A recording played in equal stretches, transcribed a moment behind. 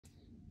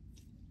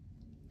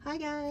Hi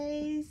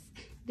guys,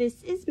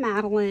 this is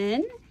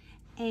Madeline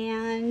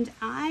and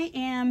I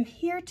am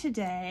here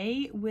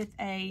today with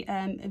a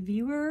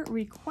viewer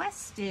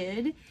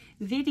requested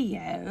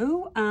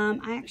video.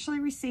 I actually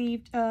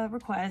received a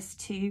request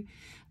to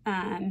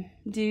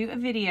do a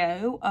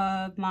video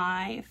of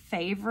my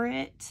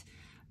favorite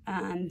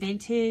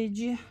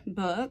vintage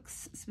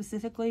books,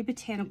 specifically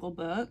botanical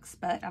books,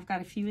 but I've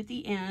got a few at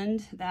the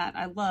end that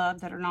I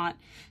love that are not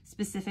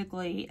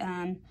specifically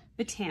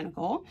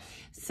botanical.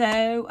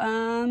 So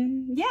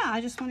yeah,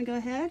 I just want to go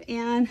ahead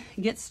and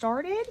get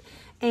started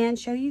and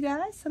show you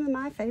guys some of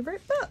my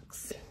favorite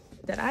books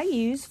that I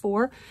use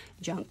for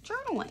junk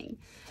journaling.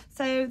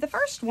 So the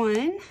first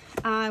one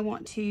I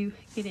want to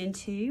get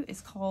into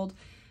is called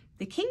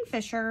The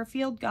Kingfisher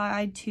Field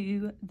Guide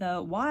to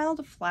the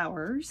Wild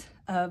Flowers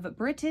of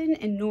Britain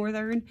and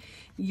Northern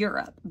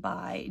Europe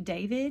by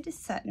David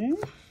Sutton.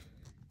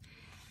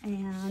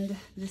 And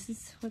this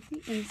is what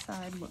the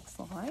inside looks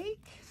like.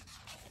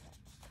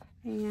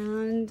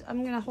 And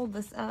I'm going to hold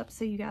this up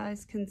so you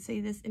guys can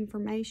see this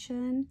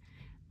information,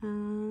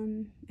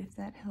 if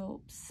that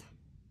helps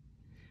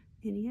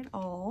any at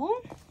all.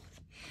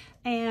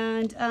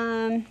 And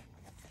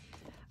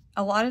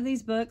a lot of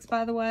these books,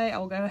 by the way,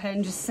 I'll go ahead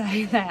and just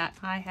say that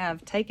I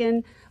have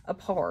taken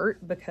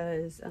apart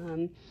because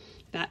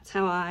that's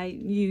how I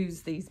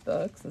use these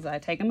books, is I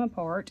take them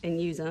apart and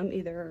use them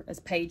either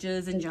as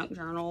pages in junk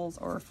journals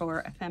or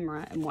for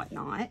ephemera and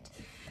whatnot.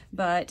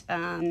 But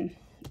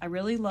I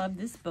really love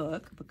this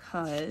book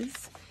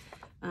because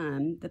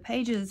the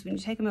pages, when you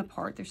take them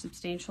apart, they're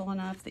substantial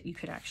enough that you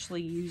could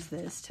actually use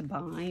this to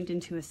bind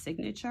into a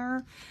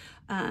signature.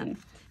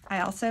 I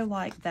also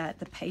like that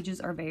the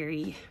pages are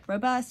very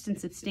robust and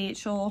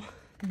substantial,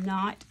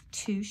 not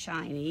too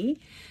shiny,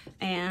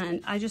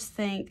 and I just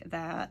think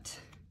that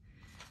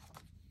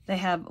they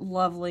have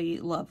lovely,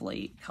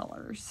 lovely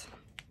colors.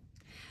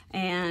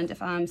 And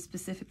if I'm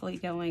specifically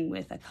going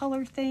with a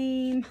color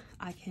theme,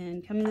 I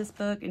can come in this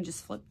book and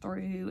just flip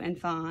through and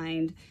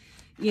find,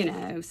 you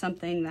know,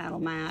 something that'll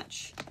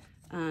match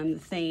the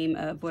theme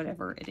of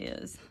whatever it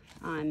is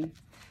I'm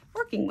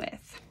working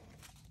with.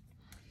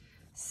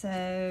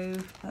 So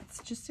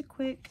that's just a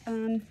quick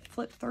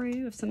flip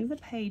through of some of the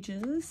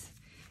pages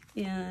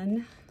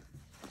in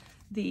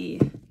the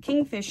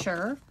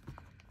Kingfisher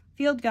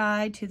Field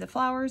Guide to the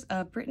Flowers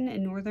of Britain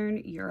and Northern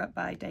Europe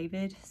by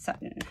David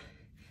Sutton.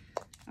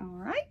 All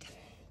right,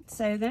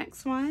 so the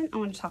next one I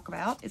want to talk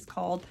about is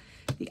called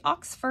The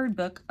Oxford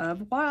Book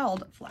of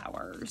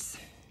Wildflowers.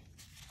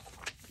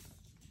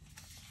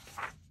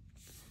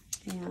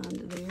 And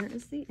there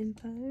is the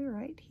info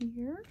right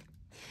here.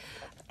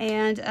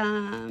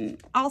 And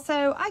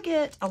also I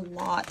get a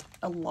lot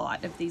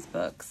of these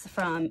books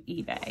from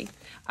eBay.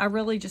 I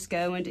really just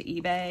go into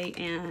eBay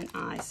and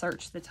I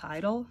search the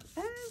title.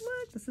 Oh,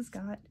 look, this has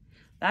got,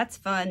 that's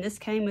fun. This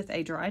came with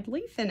a dried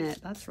leaf in it.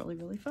 That's really,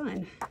 really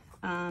fun.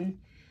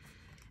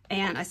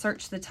 And I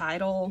search the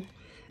title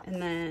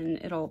and then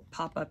it'll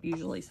pop up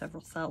usually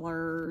several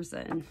sellers.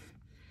 And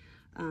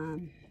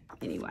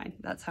anyway,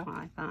 that's how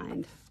I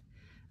find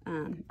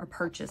or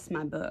purchase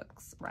my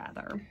books,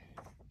 rather.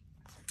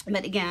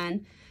 But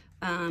again,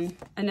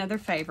 another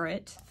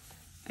favorite.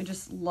 I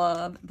just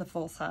love the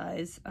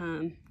full-size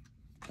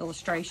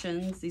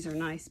illustrations. These are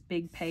nice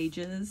big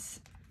pages,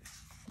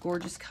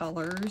 gorgeous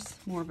colors,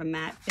 more of a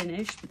matte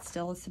finish, but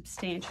still a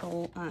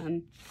substantial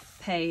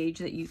page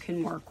that you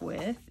can work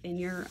with in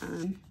your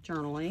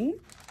journaling.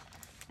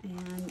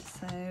 And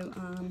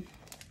so,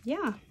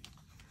 yeah,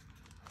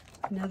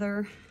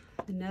 another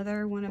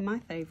one of my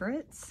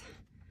favorites.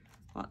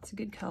 Lots of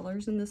good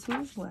colors in this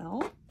one as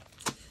well.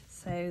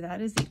 So that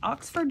is the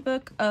Oxford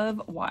Book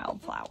of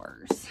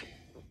Wildflowers.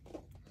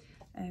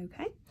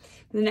 Okay,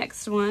 the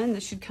next one,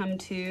 this should come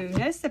to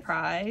no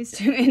surprise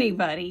to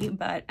anybody,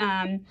 but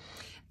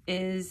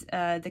is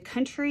The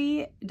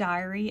Country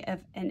Diary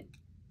of an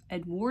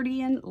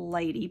Edwardian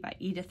Lady by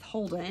Edith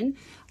Holden.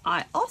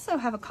 I also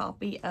have a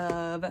copy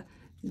of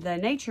The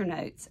Nature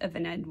Notes of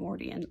an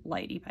Edwardian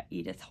Lady by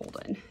Edith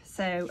Holden.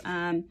 So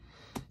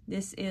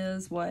this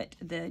is what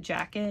the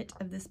jacket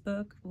of this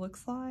book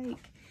looks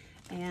like.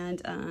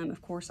 And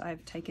of course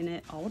I've taken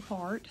it all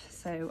apart,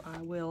 so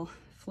I will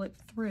flip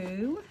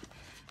through,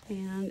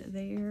 and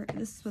there,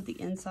 this is what the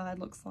inside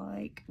looks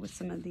like with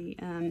some of the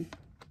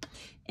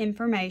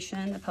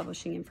information, the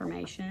publishing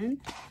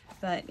information.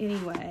 But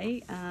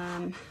anyway,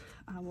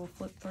 I will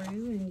flip through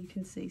and you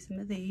can see some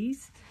of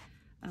these.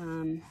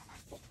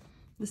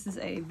 This is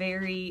a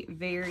very,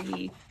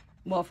 very,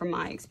 well, from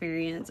my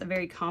experience, a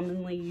very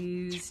commonly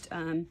used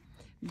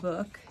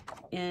book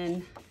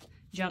in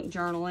junk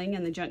journaling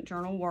and the junk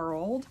journal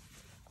world.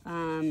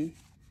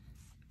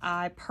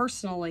 I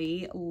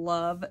personally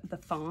love the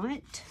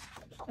font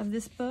of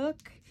this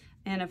book,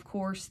 and of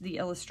course the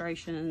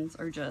illustrations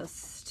are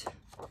just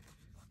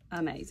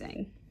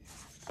amazing.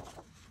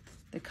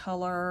 The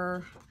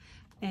color,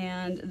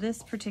 and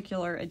this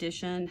particular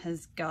edition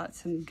has got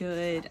some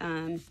good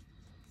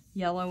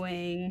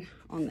yellowing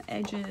on the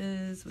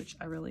edges, which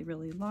I really,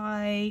 really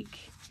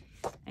like.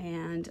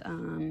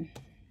 And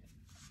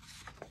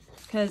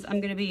because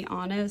I'm going to be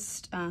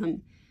honest,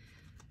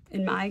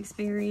 in my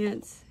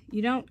experience,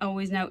 you don't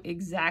always know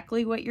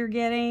exactly what you're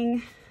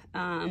getting,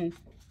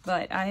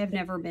 but I have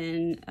never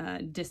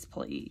been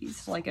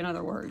displeased. Like, in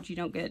other words, you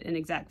don't get an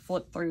exact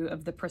flip through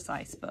of the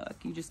precise book.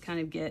 You just kind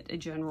of get a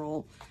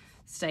general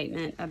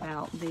statement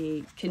about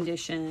the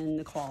condition,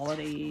 the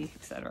quality,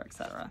 etc.,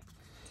 etc.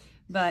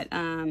 But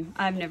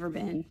I've never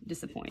been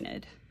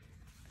disappointed.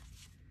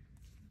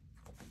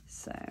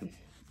 So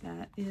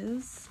that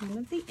is some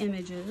of the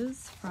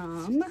images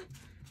from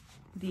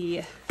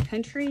The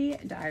Country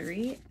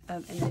Diary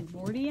of an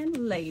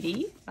Edwardian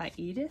Lady by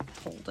Edith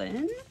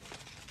Holden.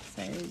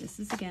 So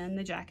this is, again,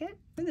 the jacket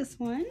for this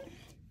one.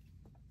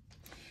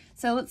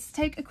 So let's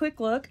take a quick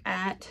look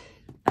at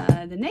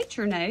the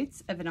nature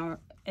notes of an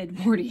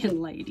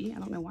Edwardian lady. I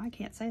don't know why I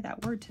can't say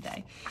that word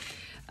today.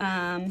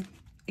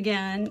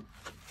 Again,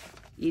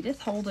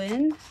 Edith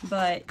Holden,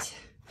 but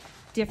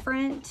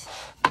different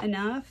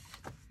enough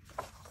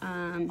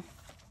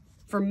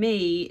for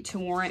me to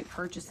warrant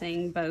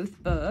purchasing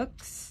both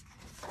books.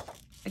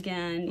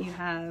 Again, you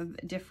have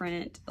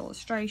different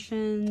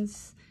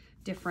illustrations,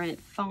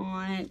 different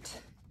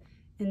font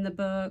in the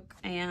book,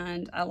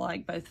 and I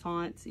like both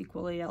fonts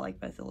equally. I like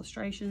both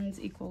illustrations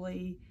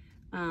equally.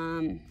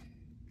 But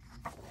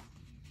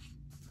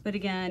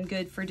again,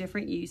 good for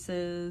different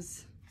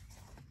uses.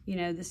 You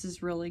know, this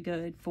is really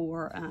good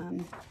for,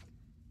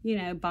 you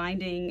know,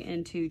 binding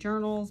into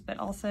journals, but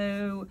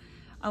also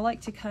I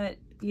like to cut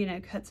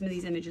some of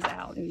these images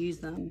out and use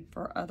them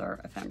for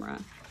other ephemera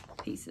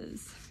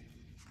pieces.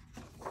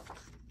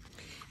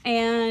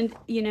 And,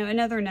 you know,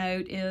 another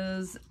note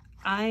is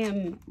I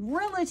am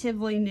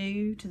relatively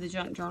new to the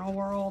junk journal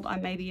world. I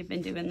maybe have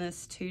been doing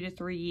this 2 to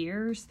 3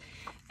 years,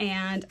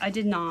 and I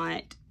did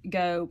not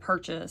go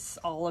purchase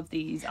all of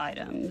these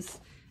items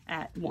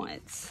at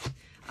once.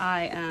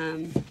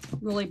 I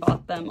really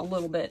bought them a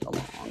little bit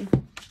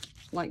along,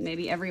 like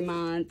maybe every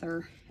month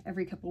or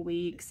every couple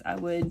weeks. I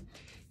would,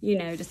 you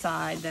know,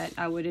 decide that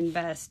I would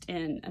invest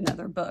in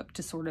another book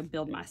to sort of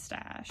build my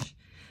stash.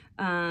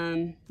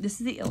 This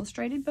is the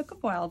Illustrated Book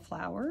of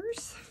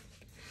Wildflowers.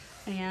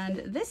 And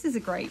this is a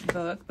great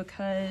book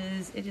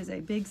because it is a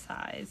big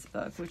size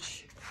book,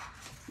 which,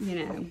 you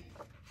know,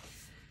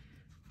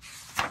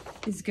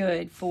 is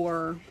good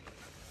for,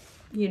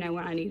 you know,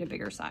 when I need a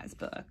bigger size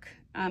book.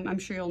 I'm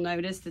sure you'll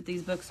notice that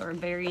these books are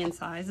vary in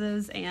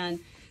sizes, and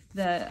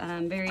the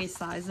various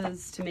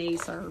sizes to me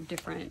serve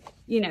different,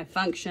 you know,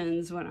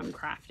 functions when I'm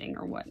crafting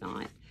or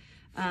whatnot.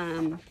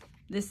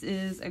 This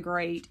is a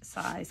great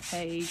size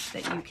page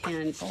that you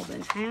can fold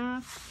in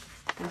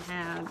half and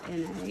have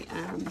in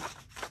a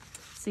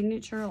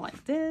signature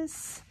like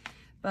this,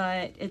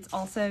 but it's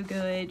also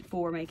good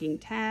for making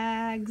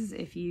tags.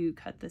 If you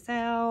cut this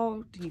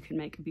out, you can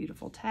make a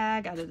beautiful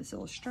tag out of this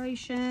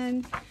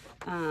illustration.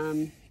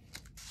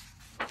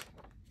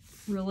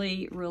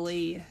 Really,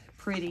 really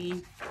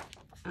pretty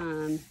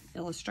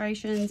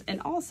illustrations,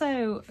 and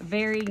also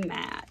very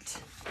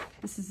matte.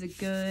 This is a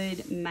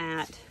good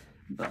matte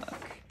book.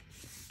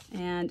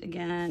 And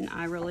again,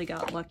 I really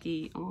got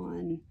lucky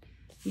on,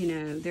 you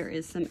know, there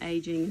is some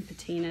aging and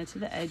patina to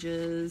the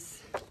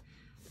edges,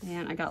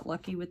 and I got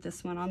lucky with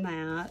this one on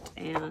that,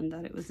 and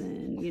that it was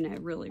in, you know,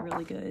 really,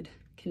 really good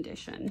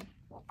condition.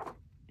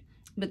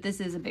 But this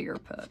is a bigger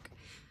book,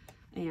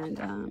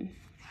 and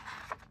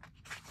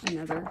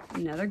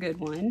another good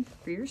one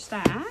for your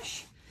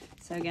stash.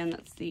 So again,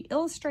 that's the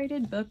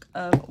Illustrated Book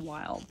of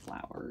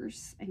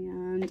Wildflowers,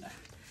 and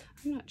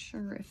I'm not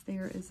sure if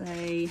there is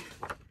a,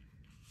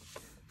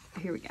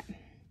 here we go,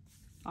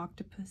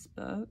 Octopus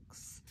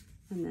Books,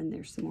 and then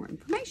there's some more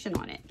information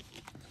on it.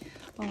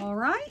 All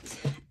right,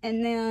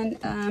 and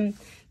then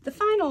the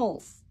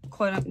final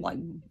quote, like,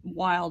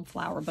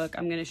 wildflower book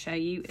I'm going to show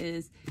you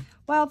is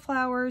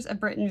Wildflowers of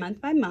Britain Month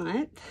by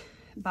Month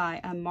by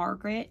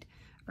Margaret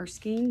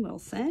Erskine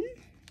Wilson,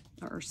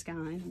 or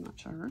Erskine, I'm not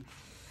sure.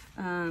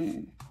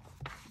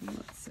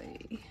 Let's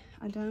see,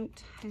 I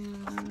don't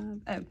have,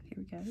 oh, here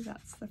we go,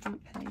 that's the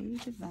front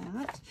page of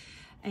that.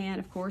 And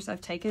of course,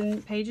 I've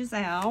taken pages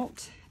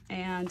out,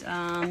 and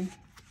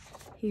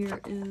here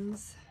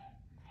is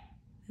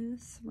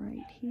this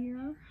right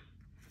here.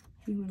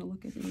 If you want to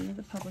look at any of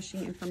the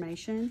publishing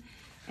information.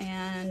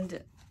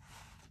 And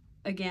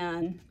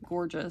again,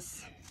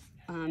 gorgeous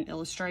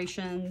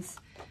illustrations.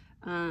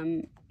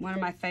 One of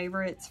my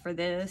favorites for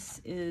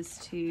this is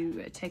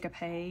to take a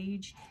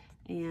page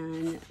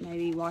and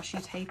maybe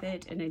washi tape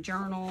it in a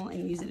journal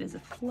and use it as a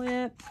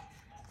flip.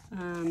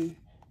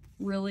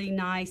 Really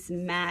nice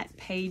matte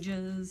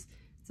pages.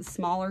 It's a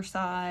smaller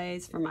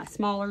size for my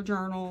smaller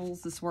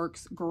journals. This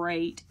works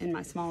great in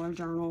my smaller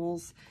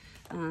journals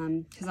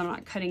because I'm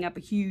not cutting up a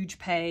huge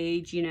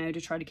page, you know,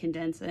 to try to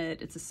condense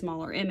it. It's a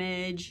smaller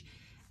image,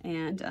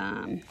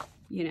 and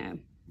you know,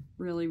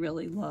 really,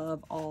 really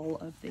love all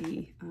of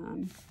the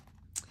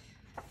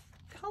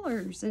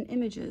colors and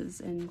images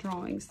and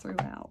drawings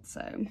throughout.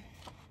 So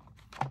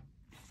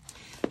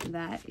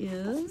that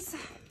is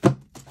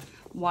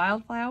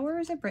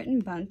Wildflowers of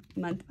Britain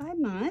Month by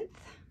Month.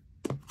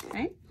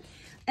 Okay,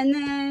 And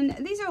then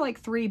these are like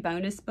 3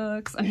 bonus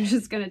books I'm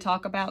just going to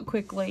talk about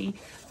quickly.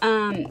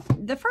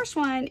 The first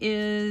one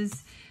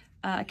is,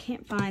 I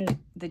can't find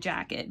the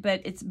jacket,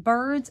 but it's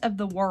Birds of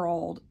the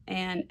World,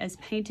 and as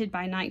painted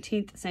by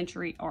 19th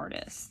century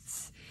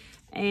artists.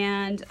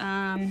 And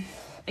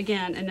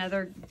again,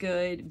 another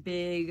good,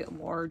 big,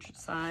 large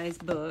size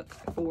book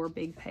for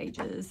big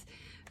pages.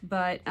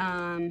 But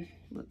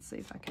let's see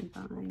if I can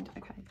find,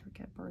 okay, there we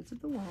go, Birds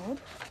of the World.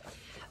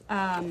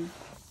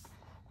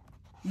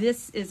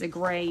 This is a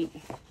great,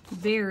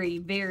 very,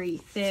 very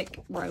thick,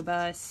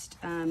 robust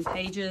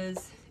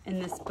pages in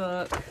this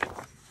book.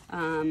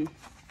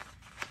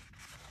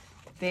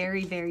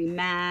 Very, very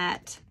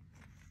matte,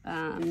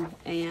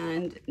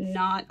 and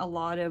not a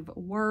lot of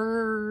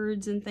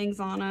words and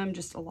things on them,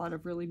 just a lot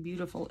of really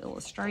beautiful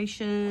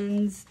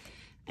illustrations.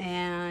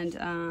 And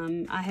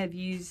I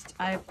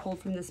have pulled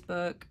from this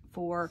book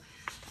for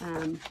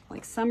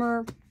like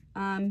summer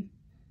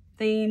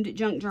themed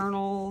junk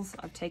journals.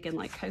 I've taken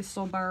like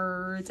coastal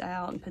birds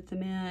out and put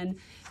them in,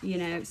 you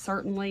know,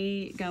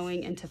 certainly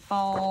going into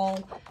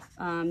fall.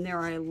 There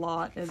are a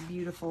lot of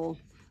beautiful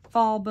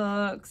fall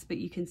books, but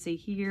you can see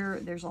here,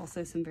 there's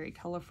also some very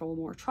colorful,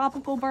 more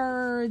tropical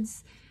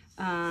birds.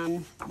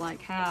 Like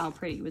how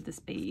pretty would this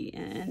be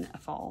in a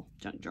fall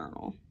junk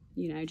journal?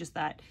 You know, just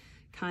that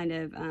kind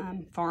of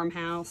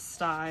farmhouse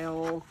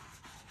style.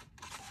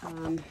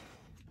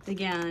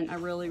 Again, I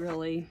really,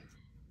 really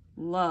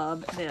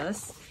love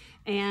this.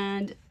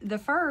 And the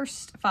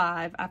first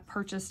 5 I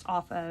purchased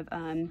off of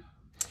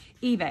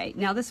eBay.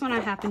 Now this one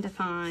I happened to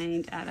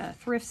find at a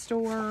thrift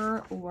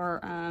store or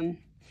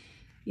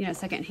you know,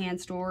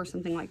 secondhand store or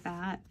something like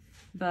that.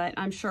 But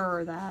I'm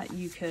sure that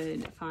you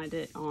could find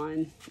it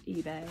on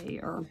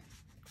eBay or,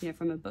 you know,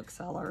 from a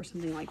bookseller or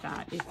something like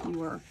that if you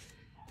were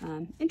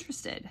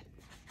interested.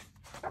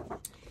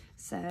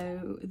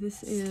 So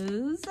this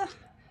is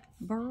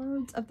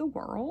Birds of the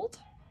World.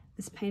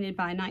 It's painted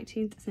by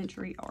 19th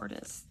century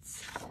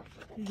artists.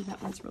 Ooh,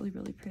 that one's really,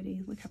 really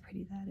pretty. Look how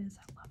pretty that is.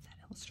 I love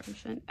that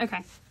illustration.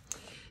 Okay,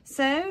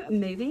 so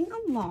moving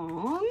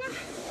along.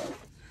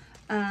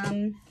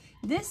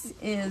 This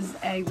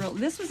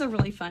was a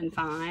really fun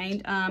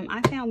find.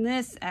 I found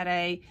this at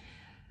a,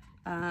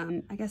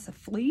 I guess a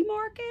flea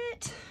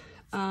market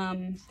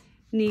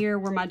near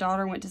where my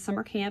daughter went to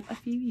summer camp a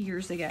few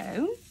years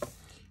ago.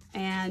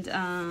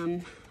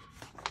 And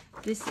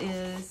this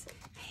is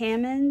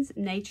Hammond's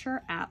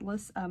Nature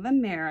Atlas of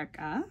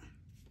America.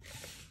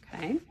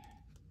 Okay.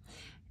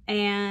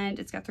 And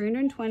it's got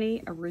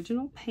 320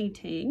 original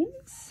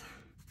paintings.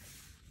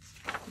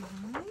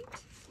 All right.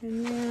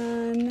 And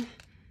then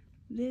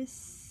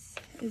this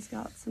has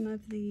got some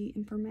of the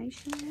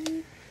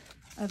information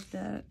of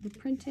the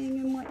printing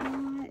and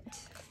whatnot.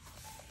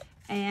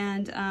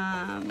 And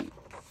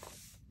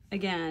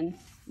again,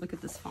 look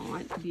at this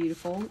font.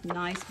 Beautiful.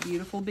 Nice,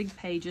 beautiful big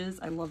pages.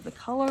 I love the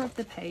color of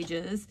the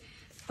pages.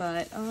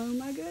 But oh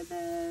my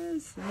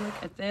goodness,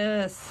 look at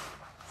this.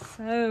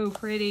 So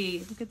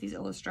pretty. Look at these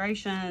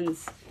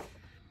illustrations.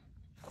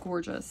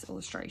 Gorgeous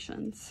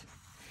illustrations.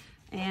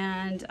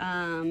 And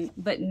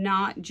but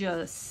not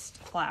just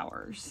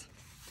flowers.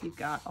 You've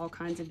got all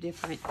kinds of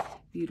different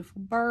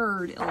beautiful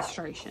bird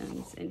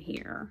illustrations in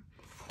here.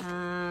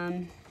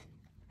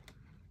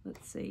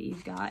 Let's see,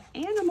 you've got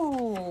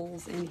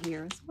animals in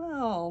here as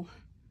well.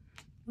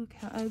 Look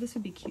how, oh, this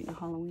would be cute in a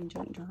Halloween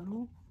junk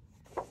journal.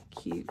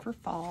 Cute for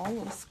fall,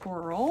 little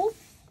squirrel.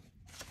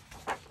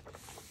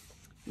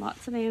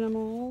 Lots of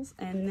animals,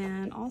 and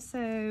then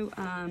also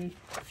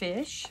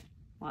fish,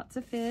 lots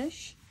of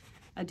fish.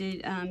 I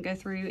did go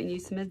through and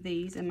use some of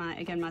these in my,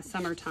 again, my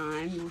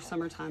summertime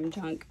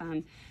junk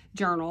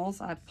journals.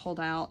 I've pulled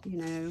out, you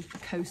know,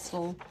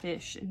 coastal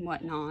fish and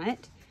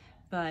whatnot,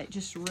 but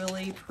just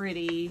really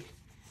pretty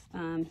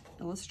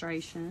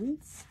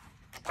illustrations.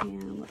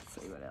 And let's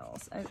see what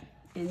else. Oh,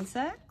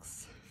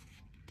 insects.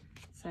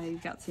 So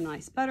you've got some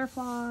nice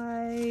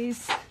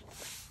butterflies.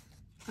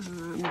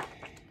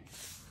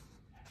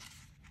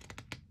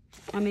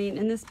 I mean,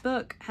 and this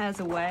book has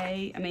a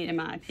way, I mean, in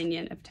my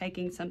opinion, of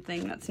taking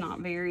something that's not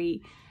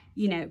very,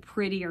 you know,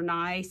 pretty or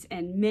nice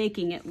and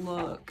making it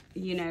look,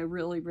 you know,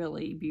 really,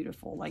 really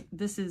beautiful. Like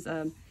this is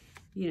a,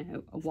 you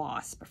know, a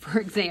wasp, for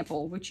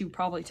example, which you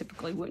probably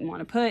typically wouldn't want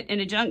to put in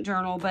a junk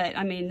journal. But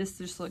I mean, this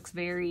just looks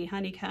very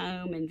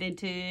honeycomb and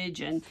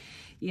vintage. And,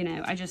 you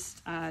know, I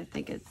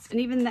think it's,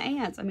 and even the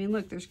ants. I mean,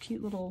 look, there's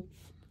cute little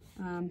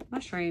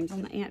mushrooms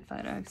on the ant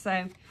photo.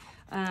 So,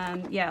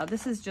 yeah,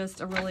 this is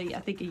just a really, I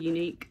think, a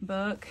unique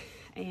book,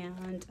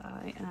 and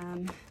I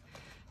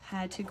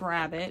had to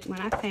grab it when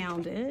I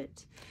found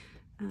it.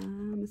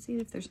 Let's see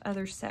if there's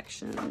other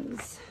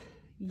sections.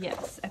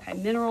 Yes, okay,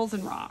 minerals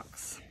and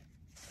rocks.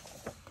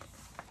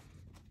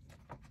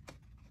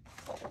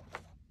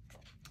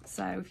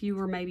 So if you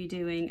were maybe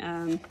doing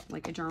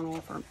like a journal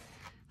for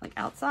like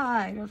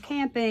outside or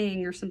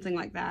camping or something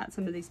like that,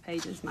 some of these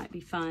pages might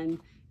be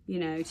fun, you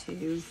know,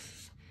 to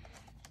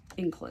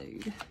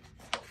include.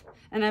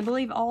 And I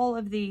believe all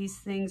of these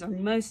things, or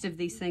most of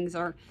these things,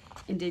 are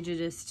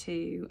indigenous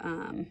to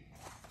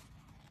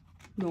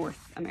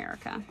North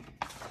America.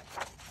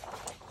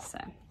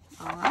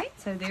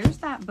 So there's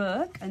that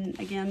book. And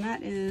again,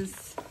 that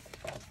is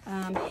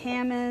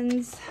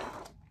Hammond's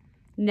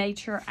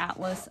Nature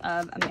Atlas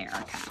of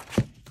America.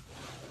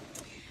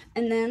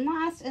 And then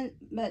last,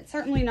 but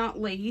certainly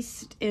not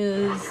least,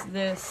 is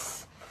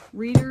this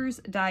Reader's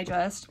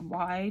Digest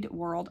Wide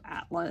World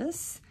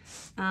Atlas.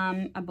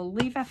 I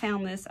believe I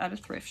found this at a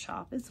thrift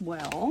shop as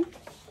well.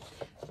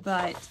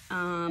 But,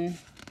 oh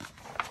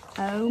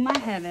my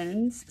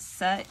heavens,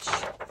 such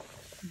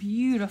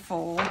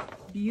beautiful,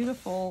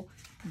 beautiful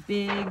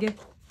big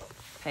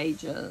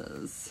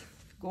pages.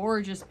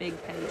 Gorgeous big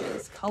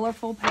pages,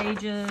 colorful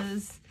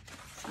pages.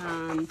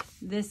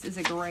 This is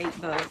a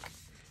great book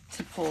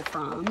to pull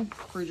from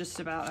for just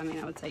about, I mean,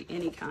 I would say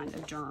any kind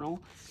of journal.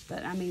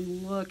 But I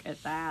mean, look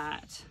at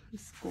that.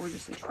 It's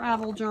gorgeous in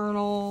travel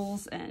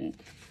journals, and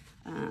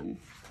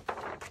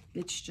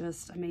it's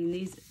just, I mean,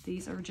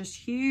 these are just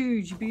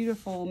huge,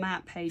 beautiful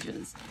map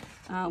pages.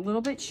 A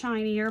little bit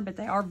shinier, but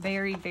they are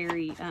very,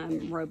 very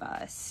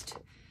robust.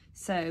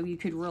 So you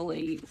could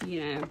really,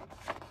 you know,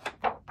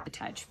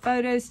 attach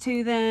photos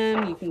to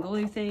them. You can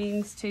glue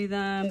things to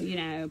them, you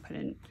know, put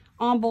an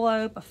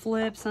envelope, a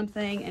flip,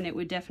 something, and it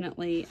would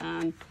definitely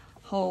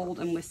hold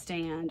and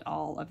withstand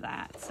all of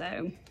that.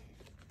 So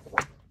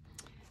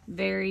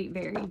very,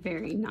 very,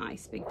 very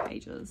nice big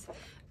pages.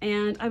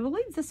 And I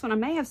believe this one, I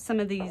may have some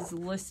of these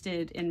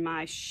listed in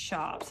my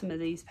shop, some of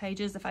these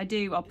pages. If I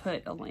do, I'll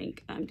put a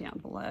link down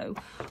below.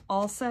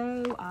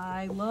 Also,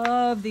 I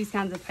love these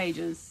kinds of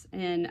pages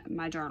in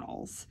my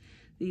journals.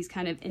 These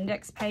kind of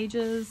index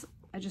pages,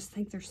 I just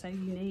think they're so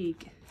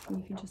unique.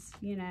 You can just,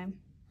 you know,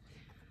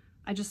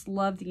 I just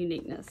love the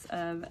uniqueness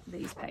of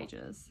these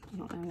pages. I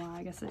don't know why,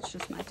 I guess it's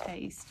just my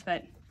taste.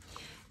 But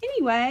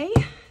anyway,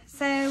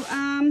 so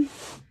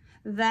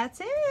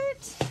that's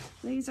it.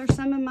 These are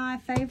some of my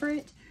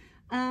favorite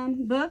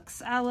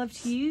books I love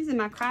to use in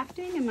my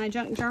crafting and my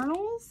junk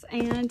journals.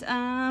 And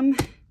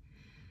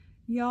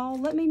y'all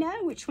let me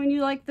know which one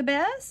you like the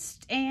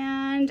best.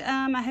 And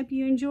I hope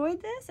you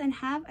enjoyed this and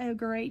have a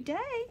great day.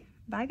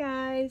 Bye,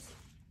 guys.